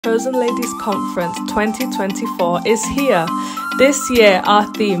Chosen Ladies Conference 2024 is here. This year our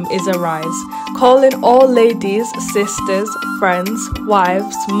theme is Arise, calling all ladies, sisters, friends,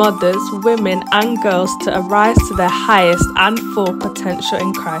 wives, mothers, women and girls to arise to their highest and full potential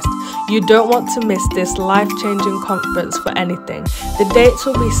in Christ. You don't want to miss this life-changing conference for anything. The dates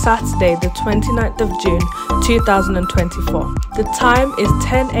will be Saturday the 29th of June 2024. The time is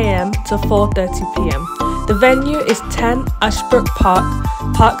 10 a.m. to 4:30 p.m. The venue is 10 Ashbrooke Park,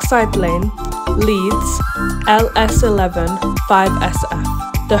 Parkside Lane, Leeds, LS11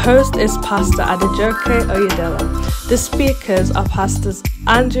 5SF. The host is Pastor Adejoke Oyedele. The speakers are Pastors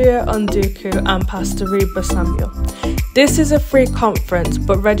Andrea, Onduku and Pastor Reeba Samuel. This is a free conference,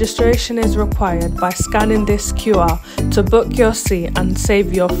 but registration is required by scanning this QR to book your seat and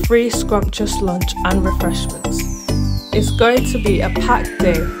save your free Scrumptious lunch and refreshments. It's going to be a packed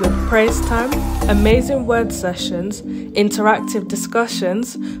day with praise time, amazing word sessions, interactive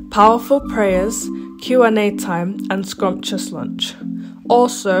discussions, powerful prayers, Q&A time and Scrumptious lunch.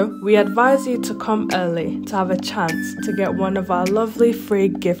 Also, we advise you to come early to have a chance to get one of our lovely free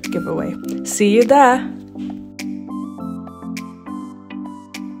gift giveaway. See you there!